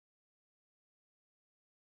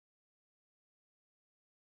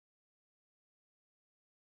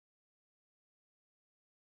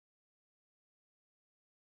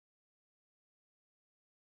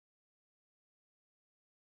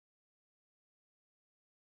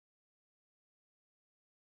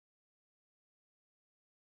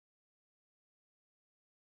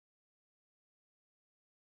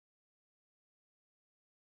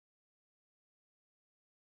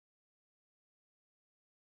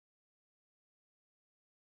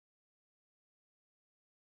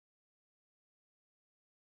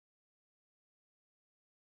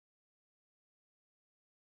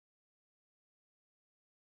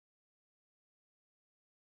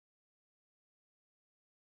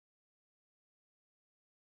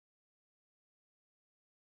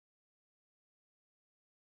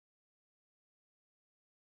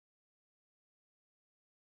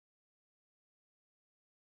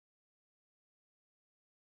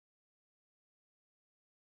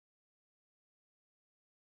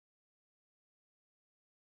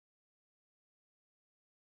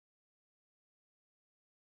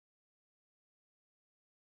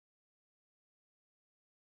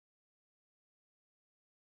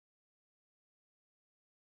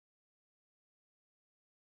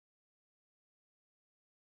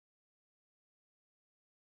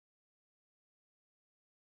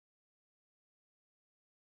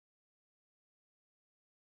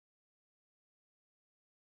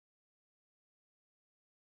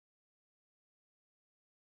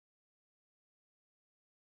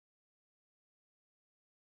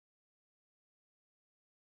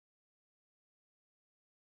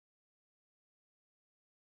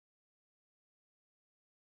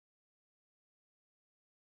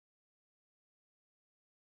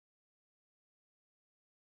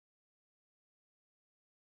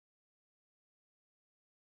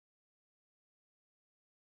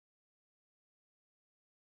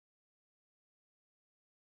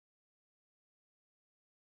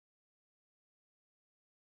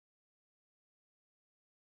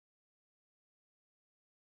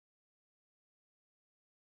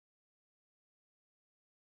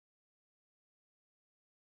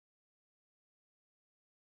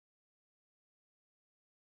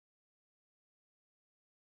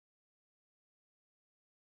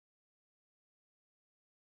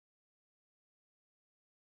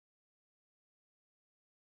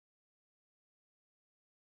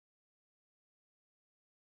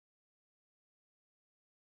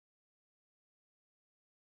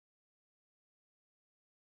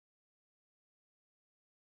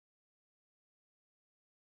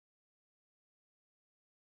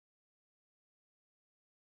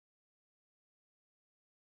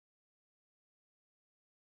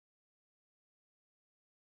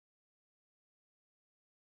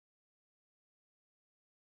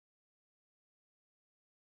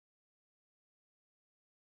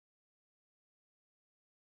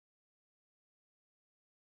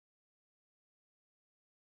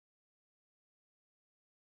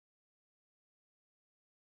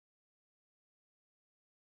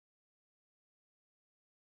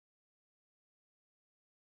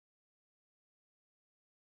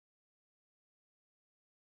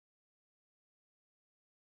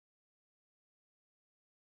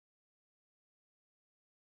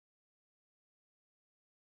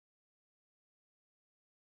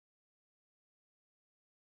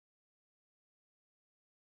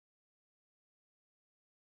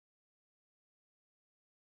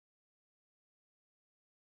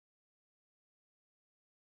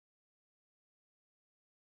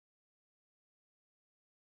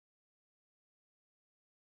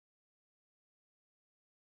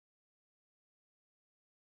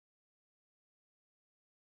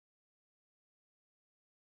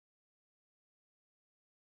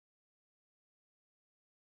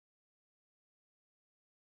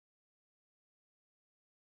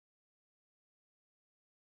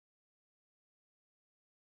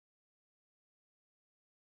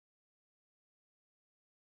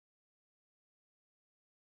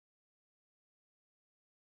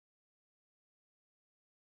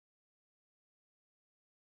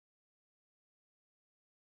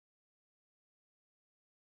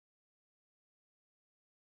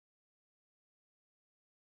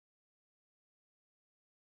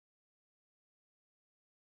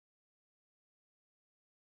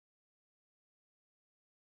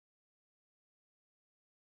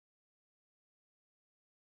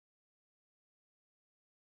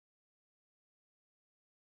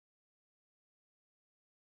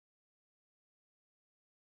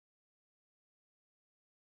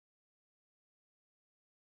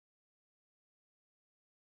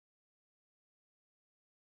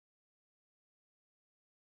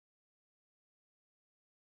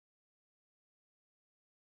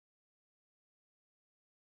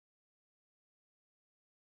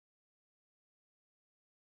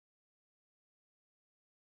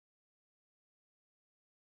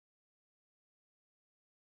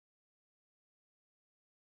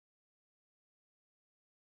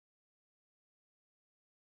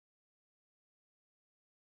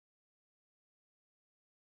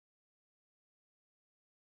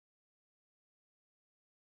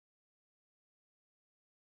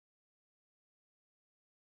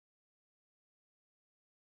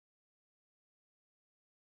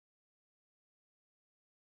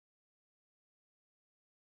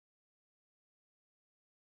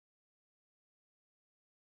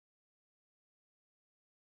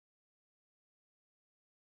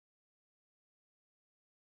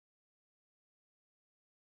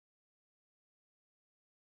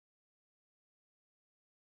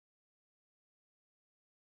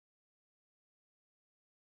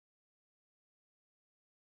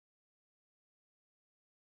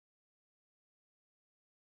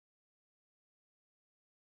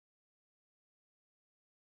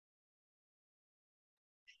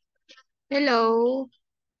Hello.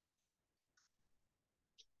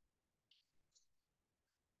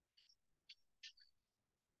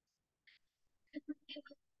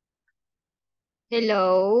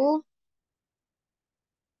 Hello.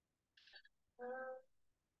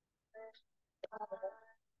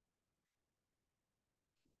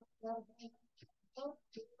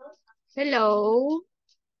 Hello.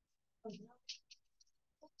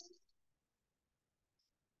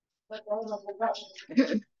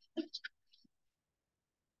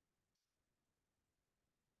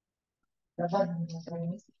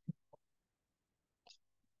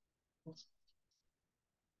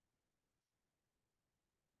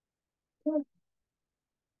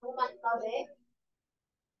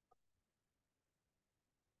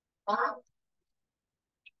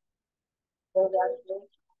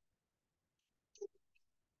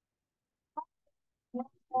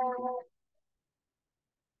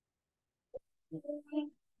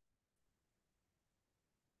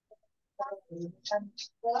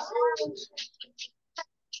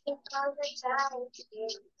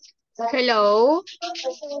 Hello.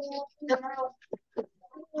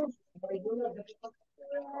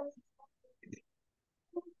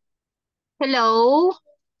 Hello.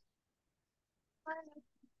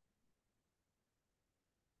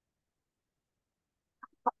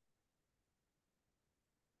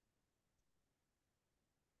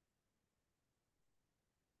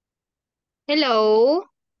 Hello.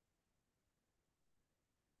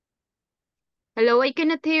 Hello, I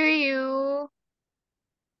cannot hear you.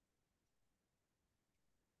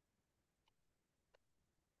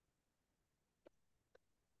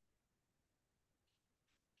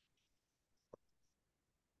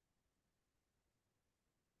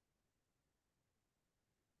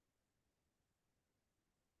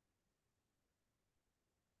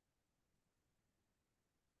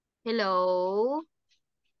 Hello.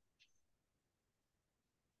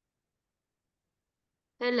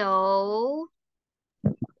 Hello.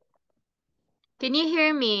 Can you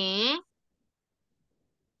hear me?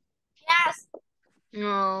 Yes.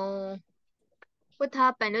 No. What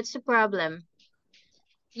happened? What's the problem?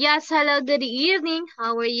 Yes, hello, good evening.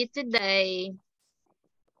 How are you today?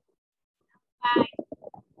 Bye.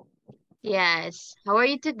 Yes. How are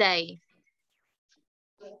you today?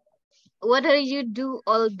 What did you do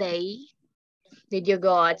all day? Did you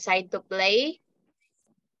go outside to play?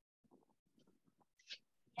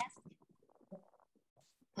 Yes.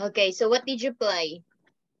 Okay, so what did you play?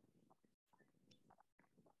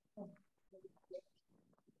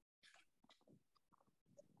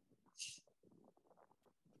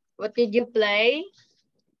 What did you play?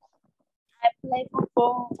 I play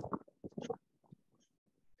football.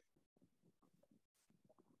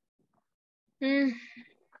 Hmm.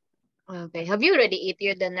 Okay, have you already eat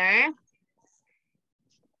your dinner?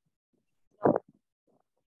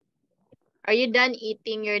 Are you done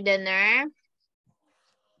eating your dinner?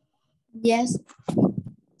 Yes.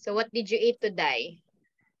 So what did you eat today?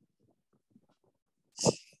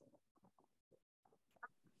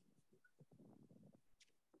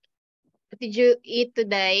 What did you eat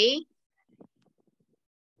today?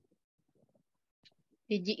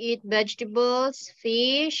 Did you eat vegetables,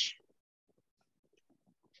 fish?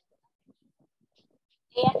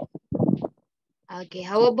 Yes. Okay,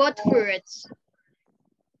 how about fruits?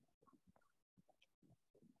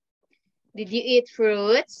 Did you eat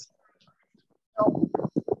fruits? No.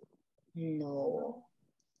 No.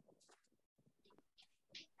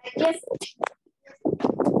 Yes.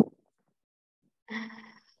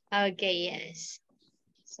 Okay, yes.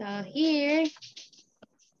 So here,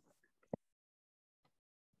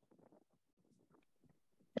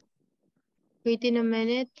 wait in a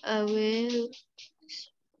minute. I will.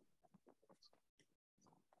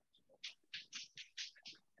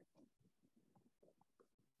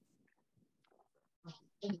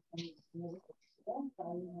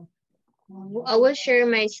 I will share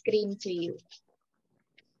my screen to you.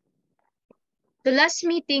 The last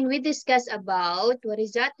meeting we discussed about what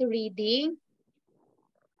is that reading?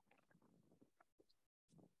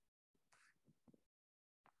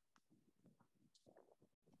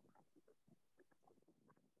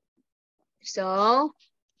 So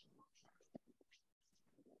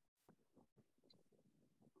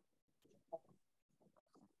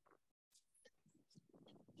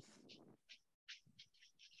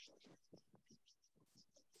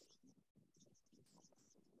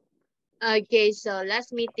okay, so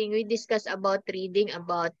last meeting we discussed about reading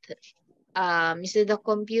about is the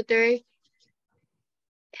computer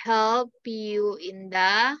help you in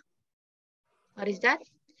the what is that?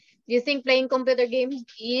 Do you think playing computer games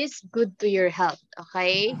is good to your health?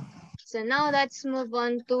 Okay. So now let's move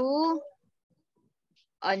on to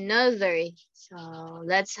another. So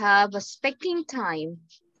let's have a speaking time.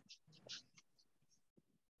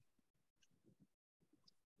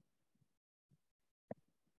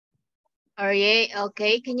 Alright,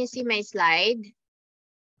 okay, can you see my slide?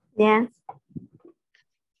 Yes.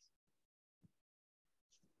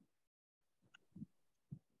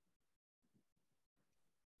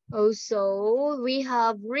 Also, we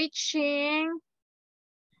have reaching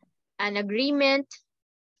an agreement.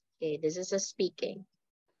 Okay, this is a speaking.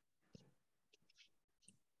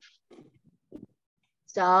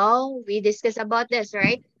 So we discussed about this,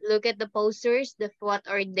 right? Look at the posters, the what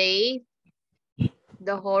are they?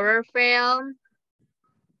 The horror film.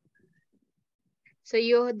 So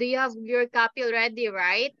do you have your copy already,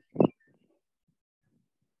 right?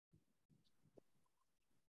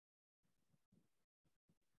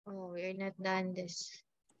 Oh, we're not done this.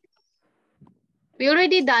 We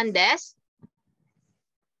already done this.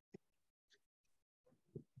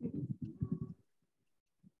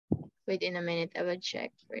 Wait in a minute, I will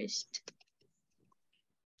check first.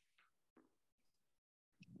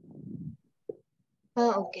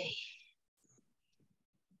 Oh, okay.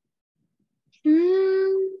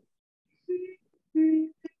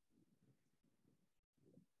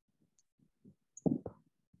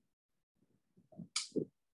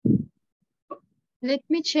 Let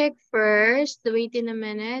me check first. Wait in a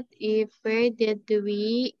minute. If where did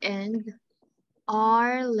we end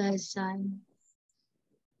our lesson?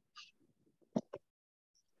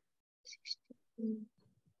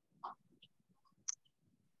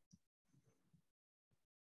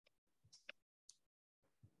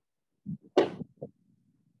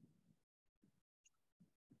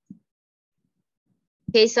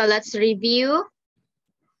 Okay, so let's review.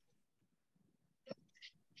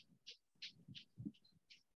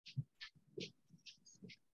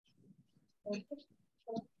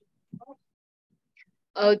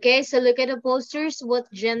 Okay, so look at the posters. What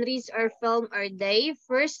genres or film are they?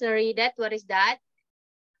 First, read that. What is that?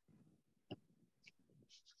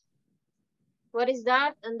 What is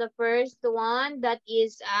that? And the first one, that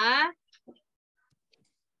is a...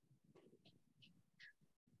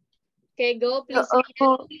 Okay, go, please.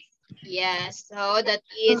 Yes, so that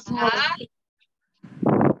is a...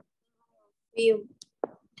 Film.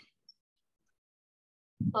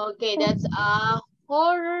 Okay, that's a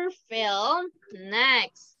horror film.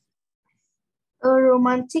 Next. A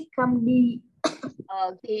romantic comedy.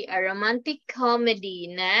 Okay, a romantic comedy.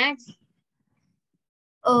 Next.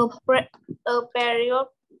 A period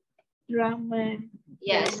drama.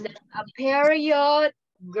 Yes, that's a period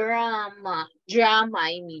drama. Drama,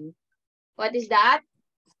 I mean. What is that?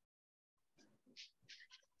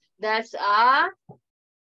 That's a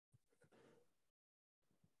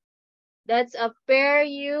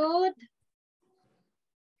period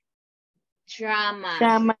drama.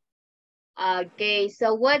 Drama. Okay,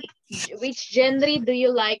 so which genre do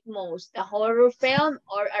you like most? A horror film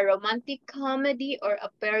or a romantic comedy or a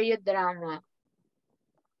period drama?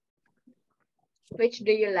 Which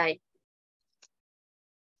do you like?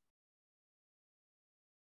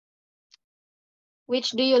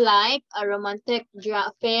 Which do you like? A romantic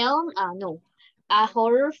film? No. A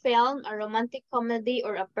horror film, a romantic comedy,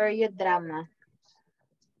 or a period drama?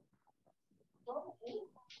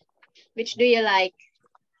 Which do you like?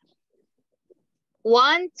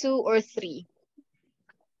 1, 2, or 3?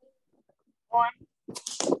 1.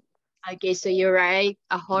 Okay, so you're right.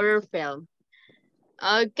 A horror film.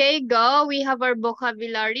 Okay, go. We have our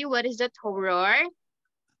vocabulary. What is that horror?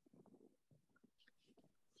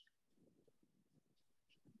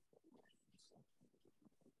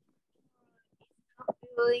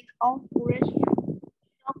 Feeling of pressure.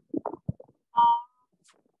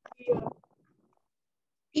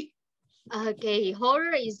 Okay,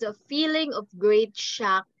 horror is a feeling of great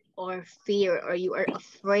shock or fear, or you are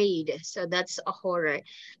afraid. So that's a horror.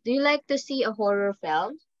 Do you like to see a horror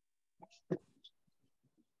film?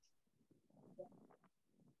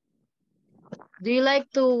 Do you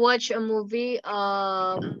like to watch a movie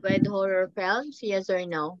with horror films? Yes or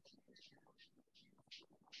no?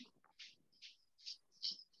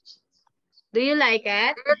 Do you like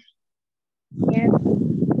it? Yes.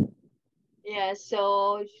 Yeah,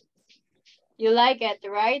 so you like it,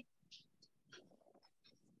 right?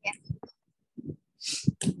 Yes.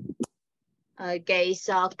 Okay,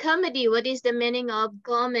 so comedy. What is the meaning of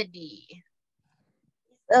comedy?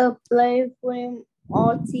 A play, film,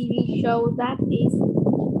 or TV show that is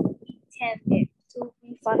intended to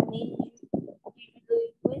be funny,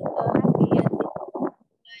 usually with a happy ending.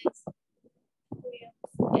 Plays,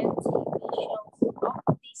 films, and TV shows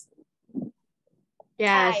of this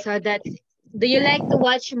Yeah, type. so Do you like to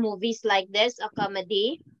watch movies like this, a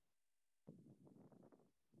comedy?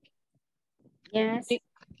 Yes.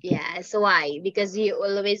 Yes, why? Because you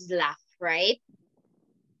always laugh, right?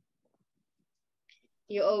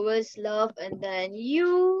 You always laugh and then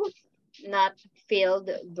you not feel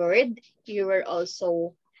bored. You were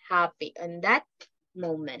also happy on that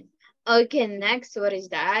moment. Okay, next, what is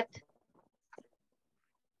that?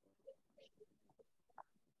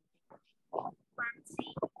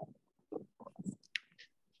 Fancy.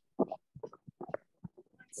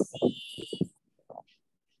 See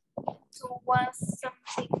to want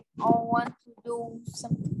something or want to do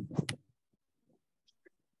something.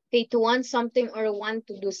 Okay, to want something or want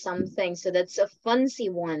to do something. So that's a fancy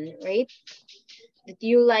one, right? That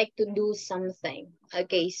you like to do something.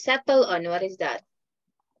 Okay, settle on. What is that?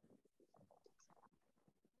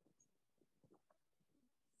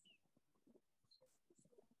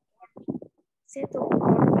 Settle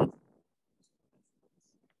on.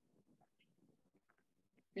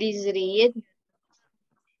 Please read.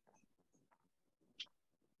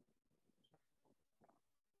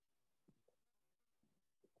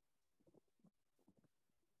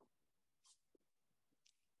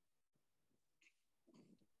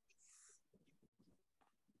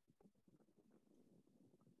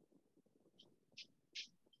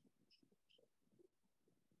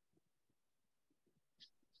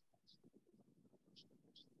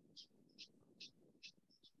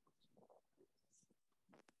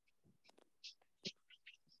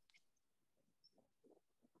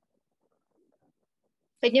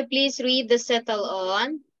 Can you please read the settle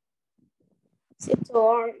on? Settle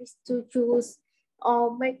on is to choose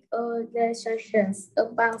or make a decision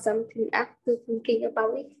about something after thinking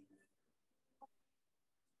about it.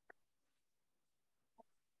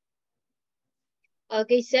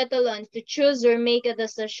 Okay, settle on to choose or make a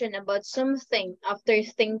decision about something after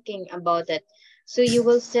thinking about it. So you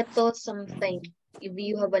will settle something. If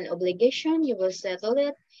you have an obligation, you will settle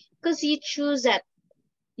it because you choose it.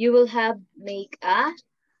 You will have make a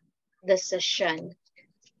decision.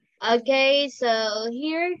 Okay, so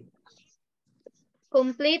here,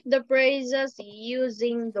 complete the phrases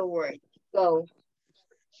using the word. Go.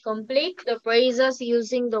 Complete the phrases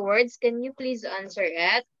using the words. Can you please answer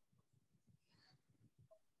it?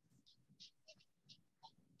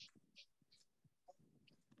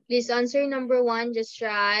 Please answer number one. Just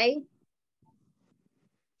try.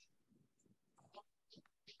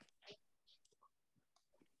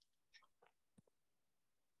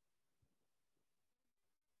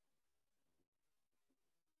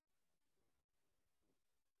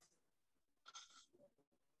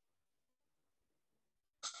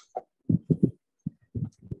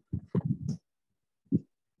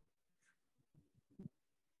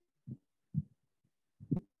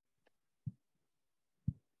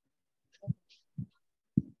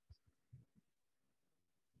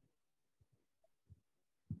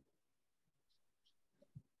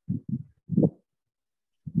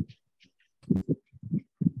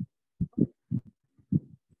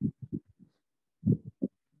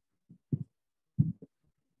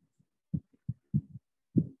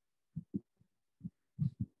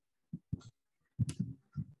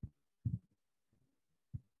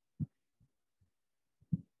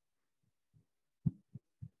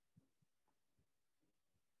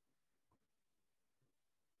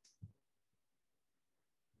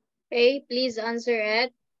 Okay, please answer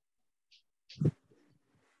it.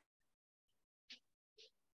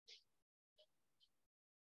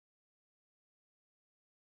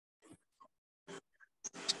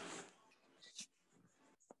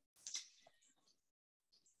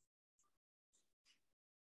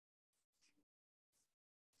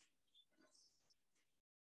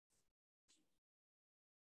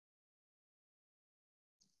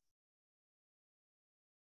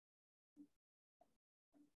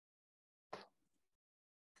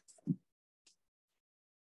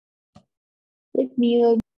 Let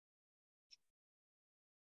me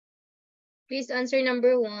Please answer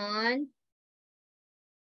number one.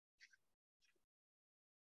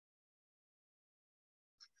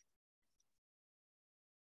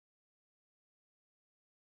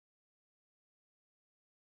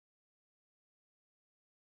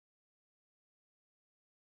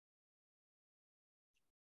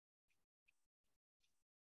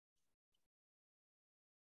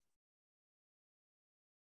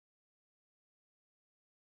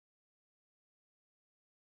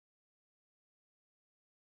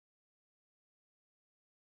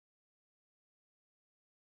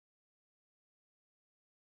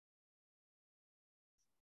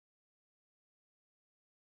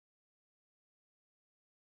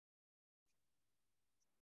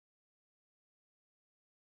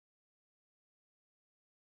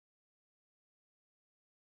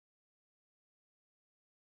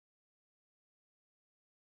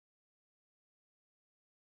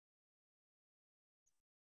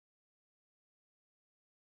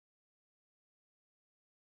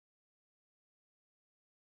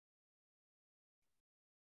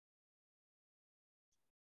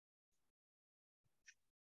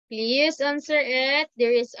 Please answer it.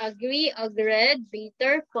 There is agree, agreed,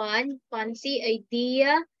 better, fun, fancy,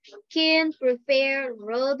 idea, keen, prefer,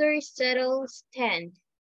 rather, settle, stand.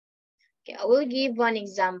 Okay, I will give one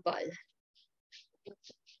example.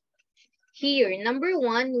 Here, number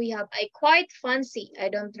one, we have I quite fancy. I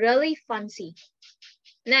don't really fancy.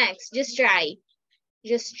 Next, just try.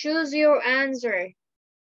 Just choose your answer.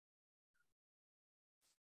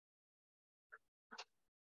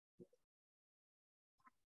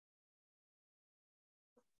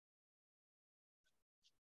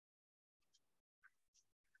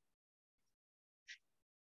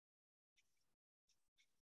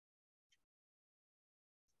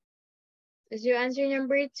 Is your answer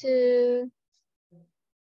number two?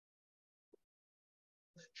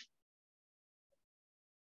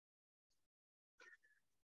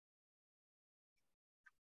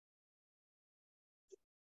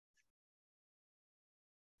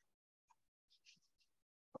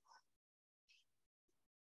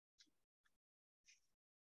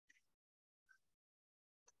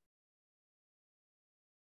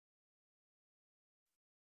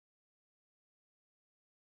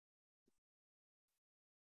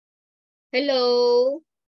 Hello?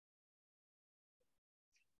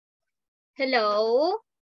 Hello?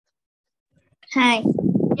 Hi.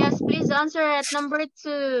 Yes, please answer at number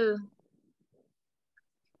two.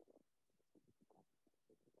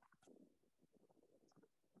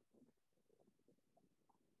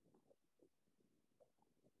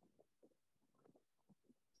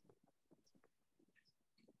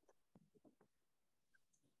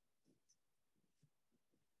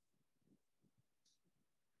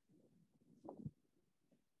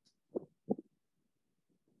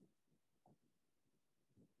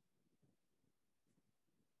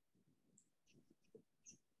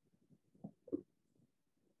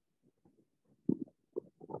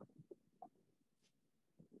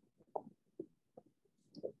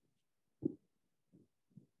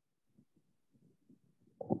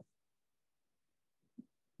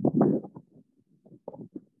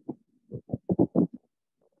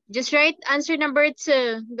 Just write answer number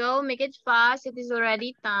two. Go, make it fast. It is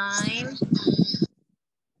already time.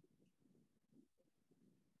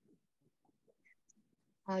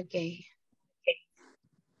 Okay.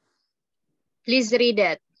 Please read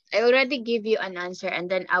it. I already give you an answer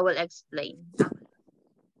and then I will explain.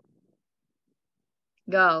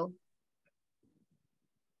 Go.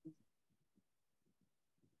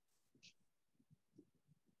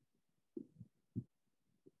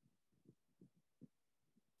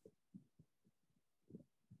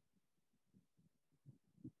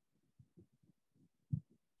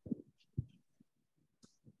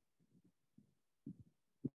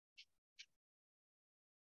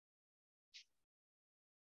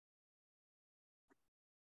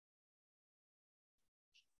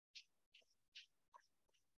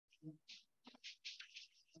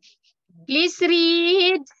 Please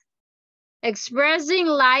read. Expressing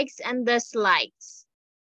likes and dislikes.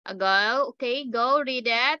 Go. Okay, go read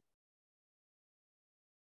it.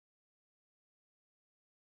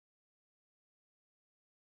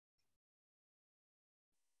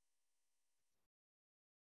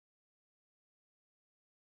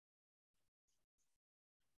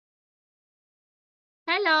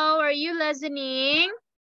 Hello, are you listening?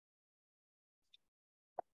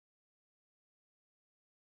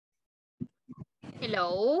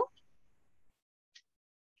 Hello?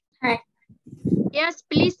 Hi. Yes,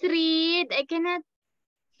 please read. I cannot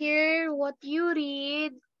hear what you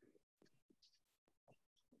read.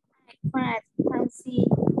 Quite fancy.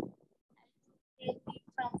 Really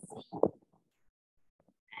fancy.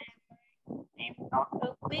 I'm not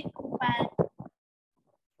a big fan. I'm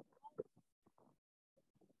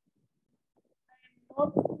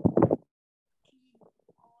not keen on.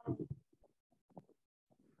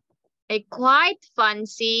 I quite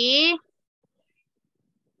fancy.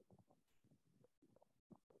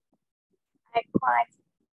 I quite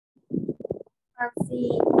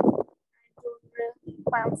fancy. I don't really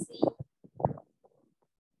fancy.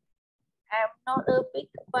 I'm not a big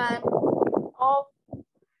fan of.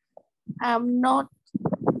 I'm not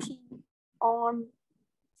keen on.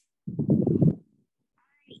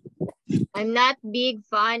 I'm not big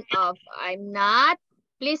fan of. I'm not.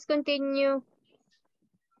 Please continue.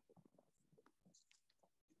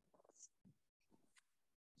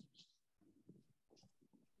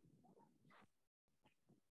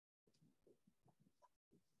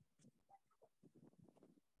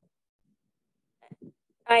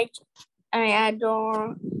 I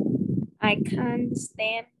adore. I can't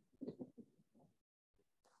stand.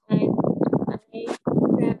 And I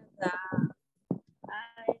rather.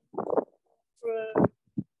 I prefer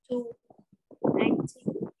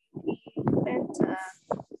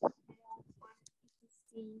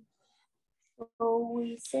So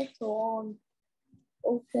we settle on,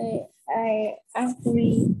 okay, I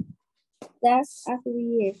agree. That's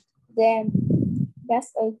agreed. Then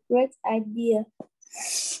that's a great idea.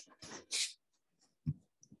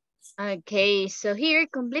 Okay, so here,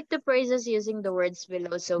 complete the phrases using the words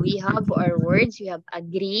below. So we have our words. We have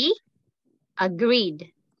agree,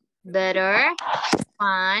 agreed, better,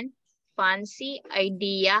 fun, fancy,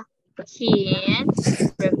 idea, keen,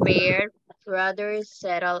 prepare, rather,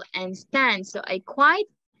 settle, and stand. So I quite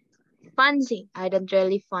fancy. I don't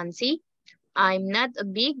really fancy. I'm not a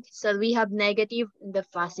big, so we have negative and the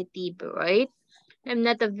positive, right? I'm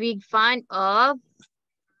not a big fan of,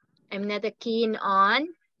 I'm not a keen on,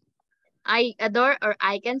 I adore or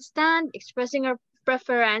I can stand, expressing our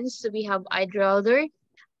preference. So we have I'd rather,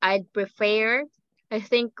 I'd prefer, I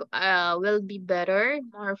think will be better,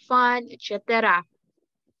 more fun, etc.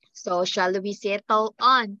 So shall we settle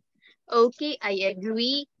on? Okay, I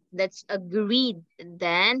agree. That's agreed.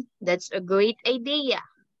 Then that's a great idea.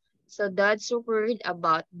 So that's a word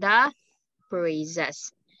about the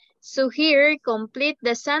phrases. So here, complete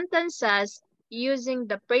the sentences using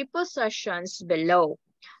the prepositions below.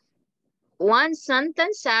 One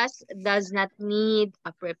sentences does not need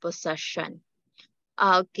a preposition.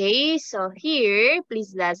 Okay, so here,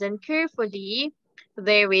 please listen carefully.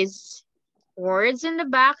 There is words in the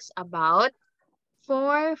box about,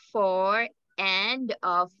 for, and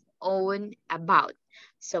of, own, about.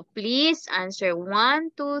 So please answer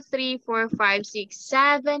 1, 2, 3, 4, 5, 6,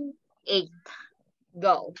 7, 8.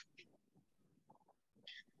 Go.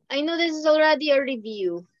 I know this is already a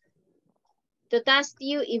review to test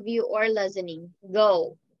you if you are listening.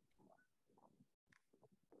 Go.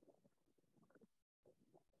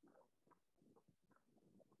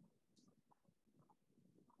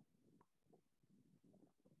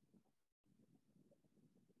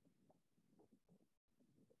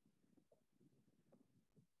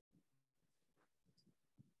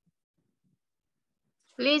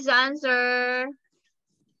 Please answer.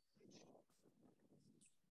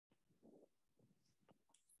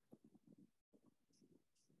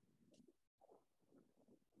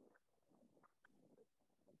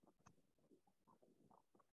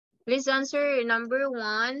 Please answer number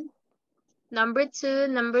 1, number 2,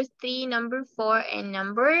 number 3, number 4, and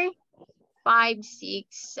number 5, 6,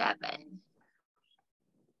 7.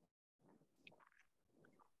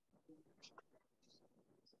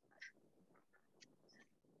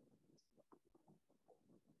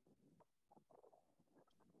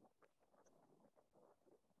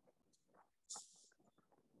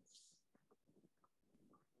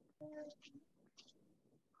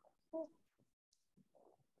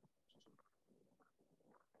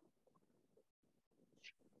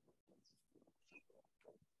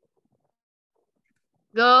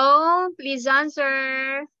 Go. Please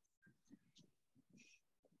answer.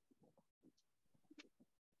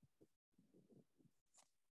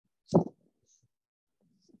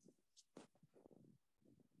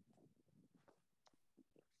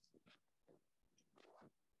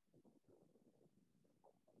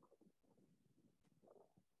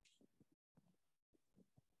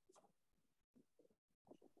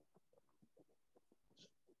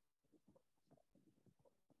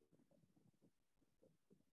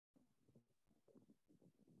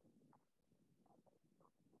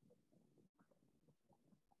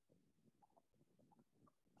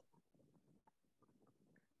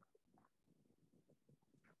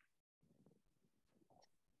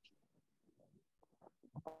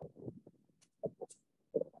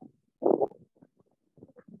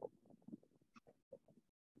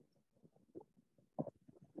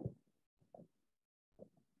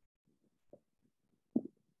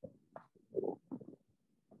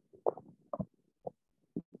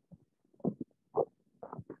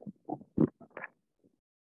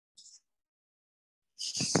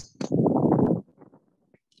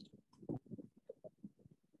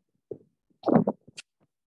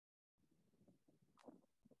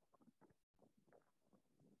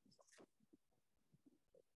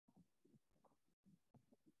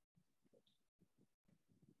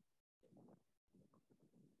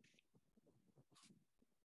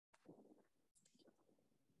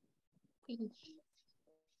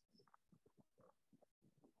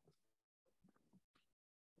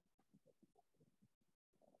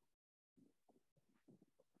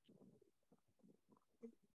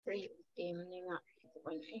 Free game niya nga.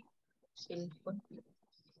 Ano eh? Cellphone.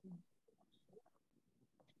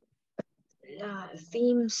 La,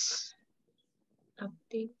 themes.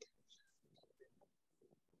 Update.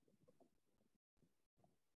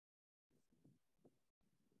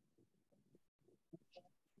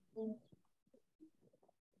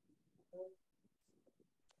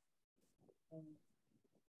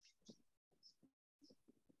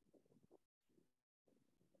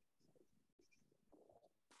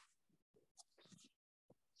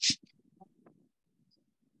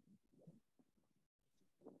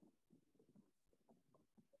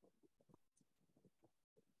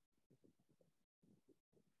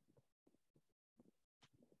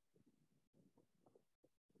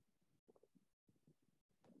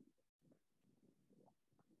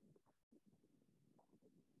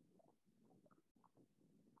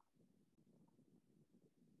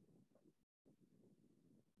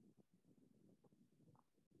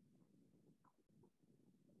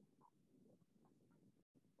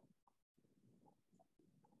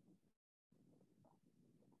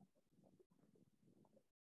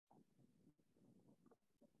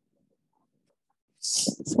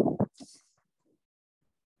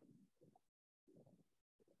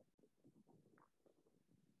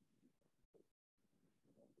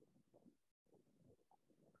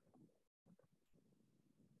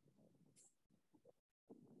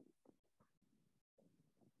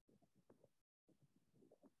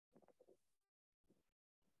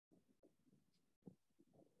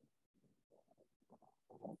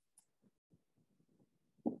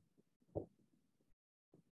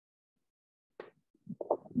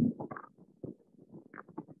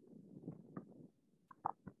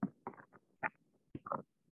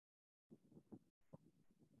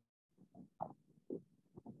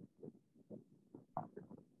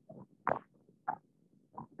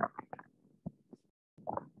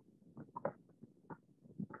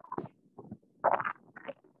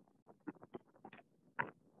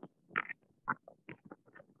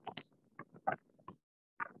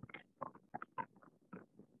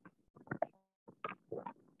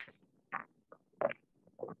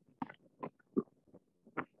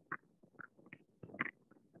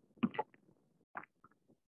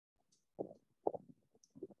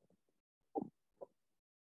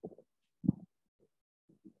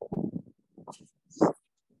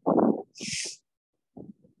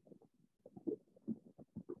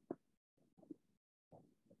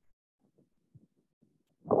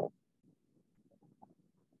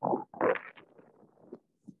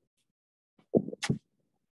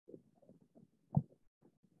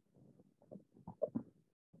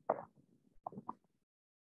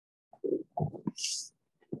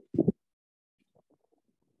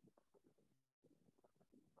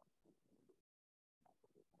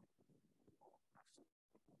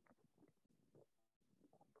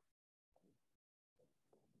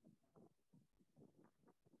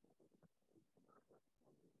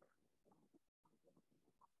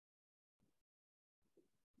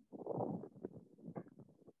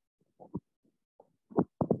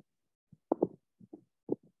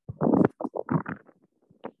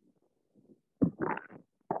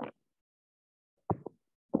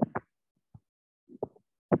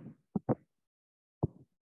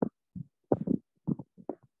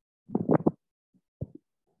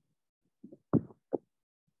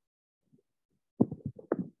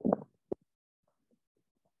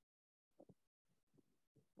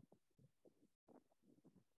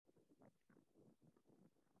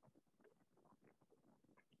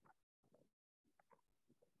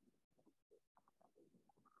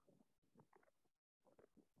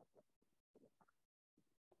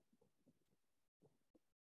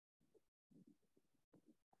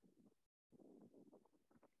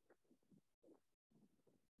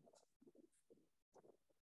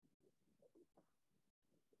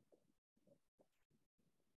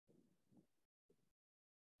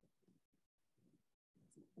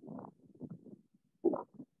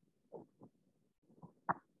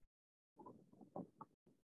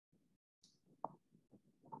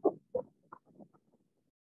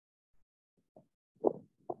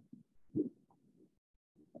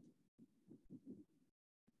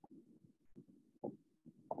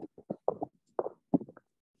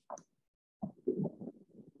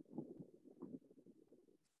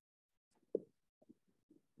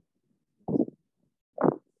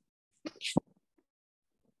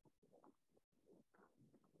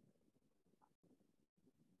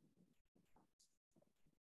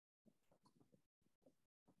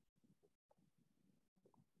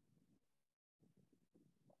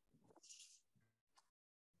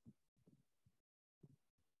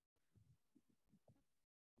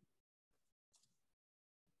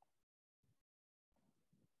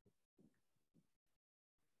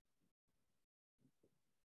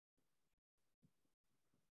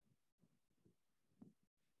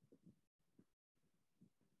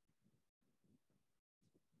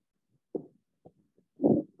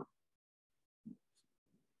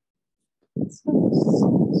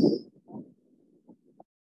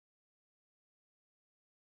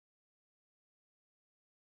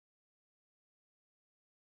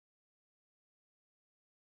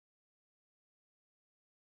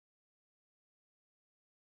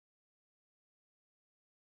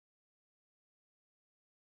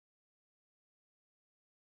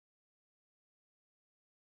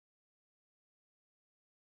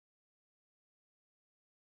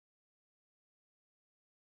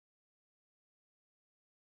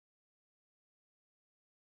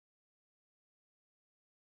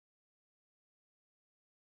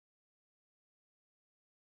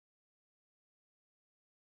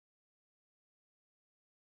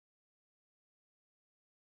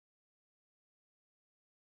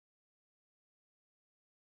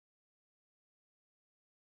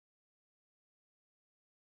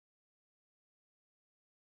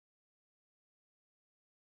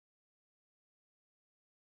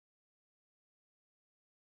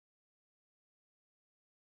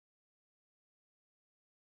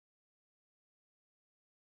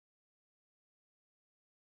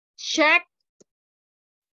 check.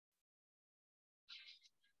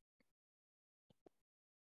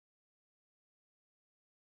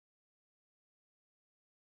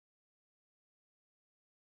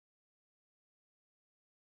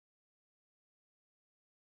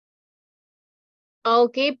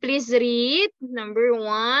 Okay, please read number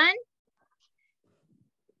 1.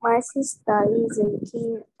 My sister is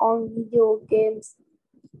keen on video games.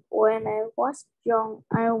 When I was young,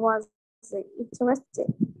 I was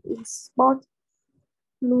interested in sport.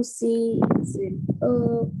 Lucy is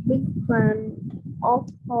a big fan of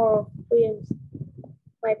horror films.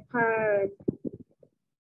 My parents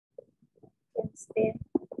can stand.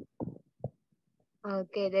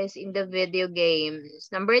 Okay, that's in the video games.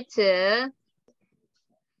 Number 2.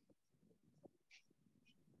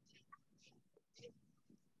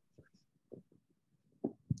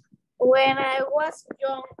 When I was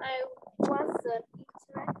young, I wasn't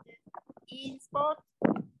interested in sport.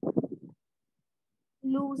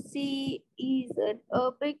 Lucy is a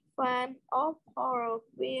big fan of horror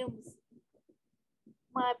films.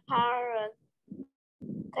 My parents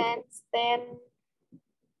can't stand.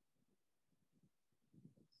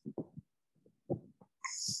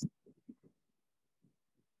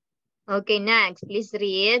 Okay, next, please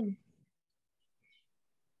read.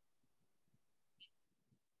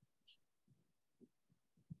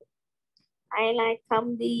 I like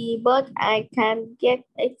comedy, but I can get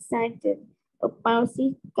excited about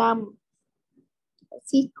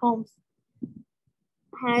sitcoms.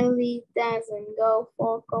 Hailey doesn't go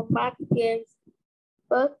for combat games,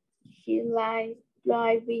 but she likes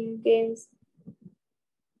driving games.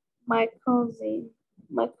 My cousin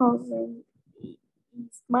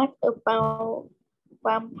is smart about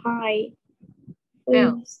vampire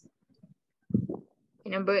Well, films.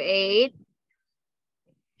 number 8.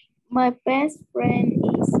 My best friend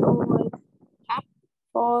is always up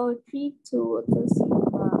for a trip to the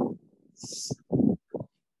cinema.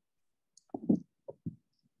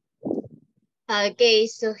 Okay,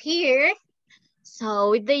 so here,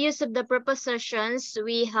 so with the use of the prepositions,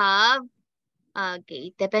 we have,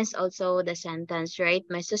 okay, it depends also the sentence, right?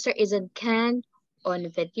 My sister isn't keen on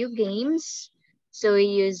video games. So we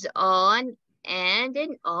use on and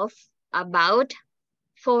then off, about,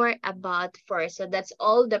 for. So that's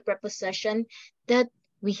all the preposition that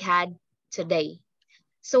we had today.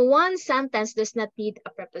 So one sentence does not need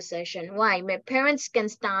a preposition. Why? My parents can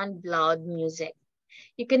stand loud music.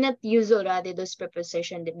 You cannot use already those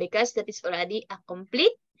preposition because that is already a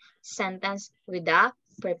complete sentence with a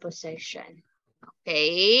preposition.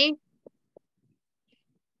 Okay.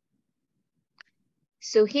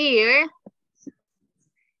 So here,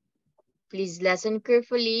 please listen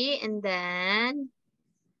carefully and then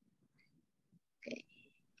okay,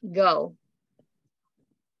 go.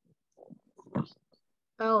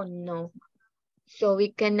 Oh no. So we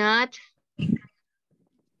cannot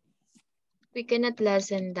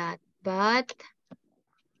listen that, but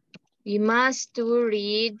we must to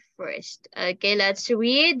read first. Okay, let's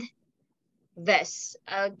read this.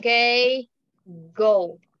 Okay,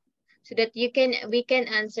 go. So that we can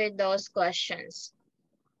answer those questions.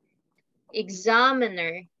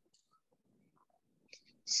 Examiner.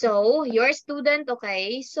 So, your student,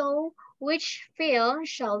 okay? So, which film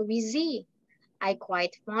shall we see? I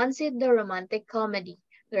quite fancied the romantic comedy.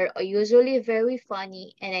 They're usually very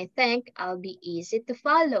funny and I think I'll be easy to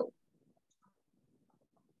follow.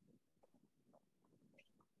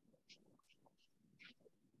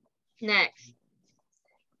 Next.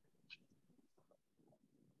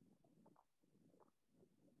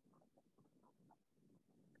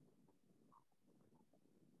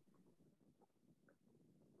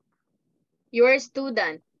 Your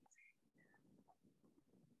student.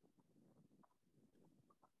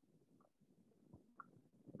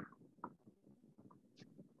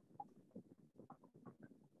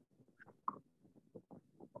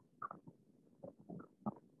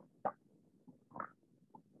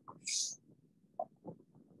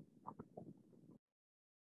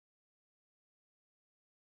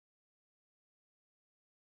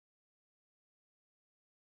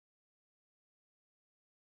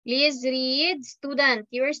 Please read. Student,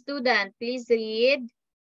 your student, please read.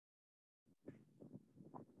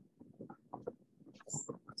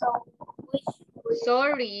 So, which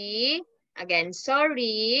Sorry. Again,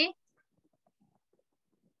 sorry.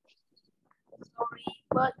 sorry,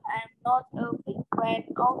 but I'm not a big fan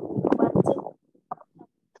of romantic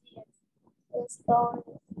comedies. The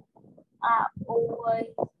stories are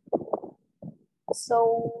always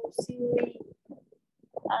so silly.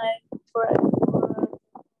 I prefer,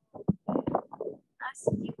 as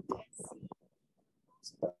you can see,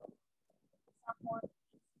 someone is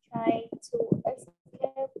trying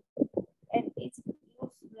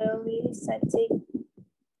exciting.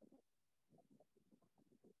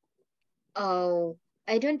 Oh,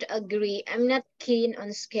 I don't agree. I'm not keen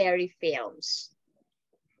on scary films.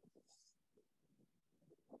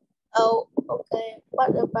 Oh, okay.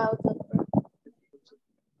 What about the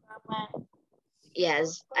drama?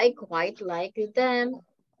 Yes, I quite like them.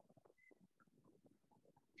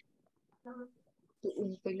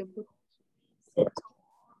 Sit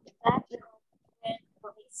that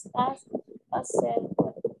when it's us ourselves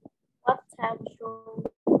what time should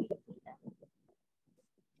we be at?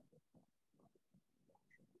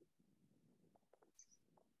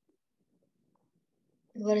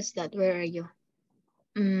 What is that? Where are you?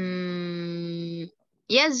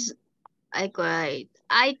 Yes, I quite.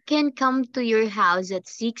 I can come to your house at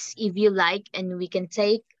 6 if you like, and we can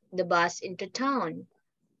take the bus into town.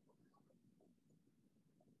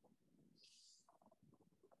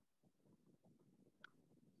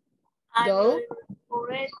 I Go? will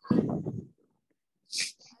already I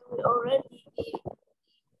will already be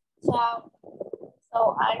in town,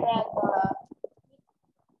 so I rather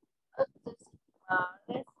at the cinema.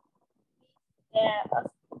 Let's meet there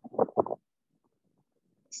at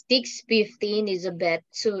 6:15 is a bit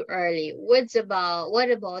too early. What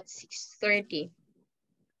about 6:30?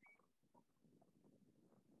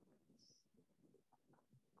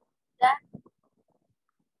 that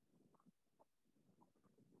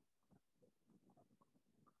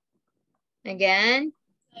Again?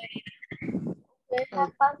 will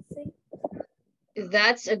Oh, happen six.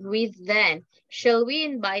 that's agreed then. Shall we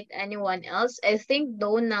invite anyone else? I think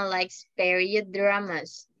Donna likes period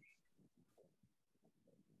dramas.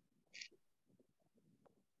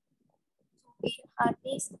 To be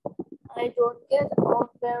honest, I don't get on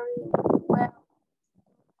very well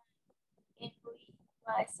angry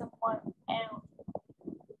by someone else.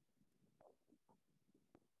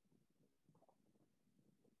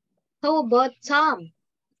 How about Tom?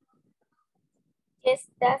 Yes,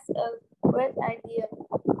 that's a great idea.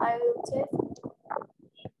 I will text him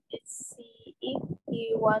and see if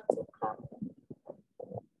he wants to come.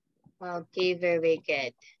 Okay, very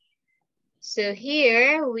good. So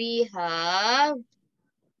here we have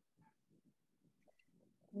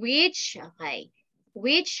which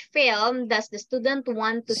film does the student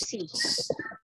want to see?